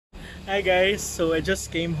Hi guys, so I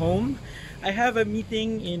just came home. I have a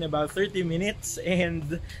meeting in about 30 minutes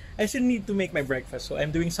and I still need to make my breakfast. So I'm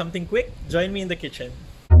doing something quick. Join me in the kitchen.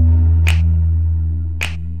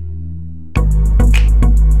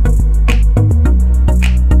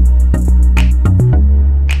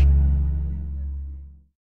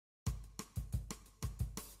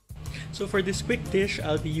 So for this quick dish,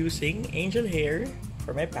 I'll be using angel hair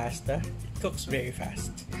for my pasta. It cooks very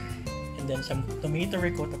fast. And then some tomato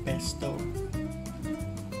ricotta pesto,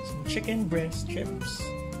 some chicken breast strips,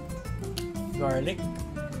 garlic,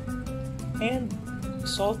 and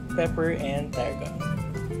salt, pepper, and tarragon.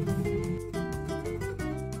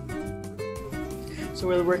 So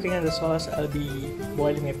while working on the sauce, I'll be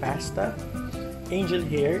boiling my pasta. Angel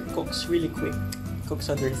hair cooks really quick. It cooks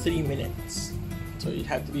under 3 minutes. So you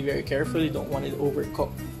have to be very careful, you don't want it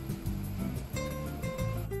overcooked.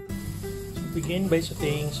 So begin by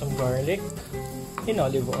sauteing some garlic in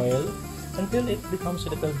olive oil until it becomes a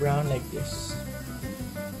little brown like this.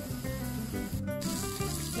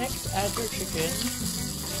 Next, add your chicken.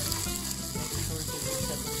 Make sure to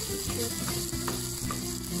separate the chips.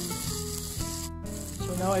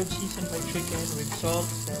 So now I've seasoned my chicken with salt,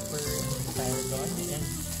 pepper, and tarragon, and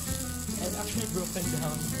I've actually broken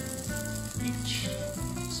down each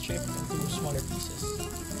strip into smaller pieces.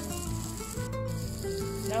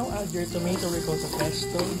 Now add your tomato ricotta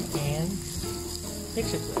pesto and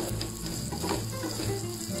mix it well.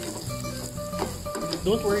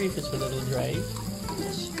 Don't worry if it's a little dry.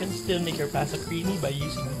 You can still make your pasta creamy by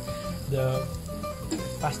using the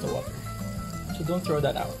pasta water. So don't throw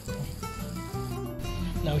that out.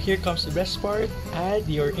 Now here comes the best part. Add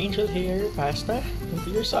your angel hair pasta into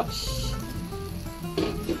your sauce.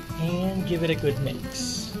 And give it a good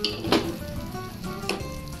mix.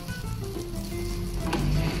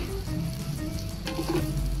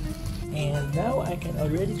 And now I can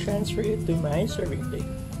already transfer it to my serving plate.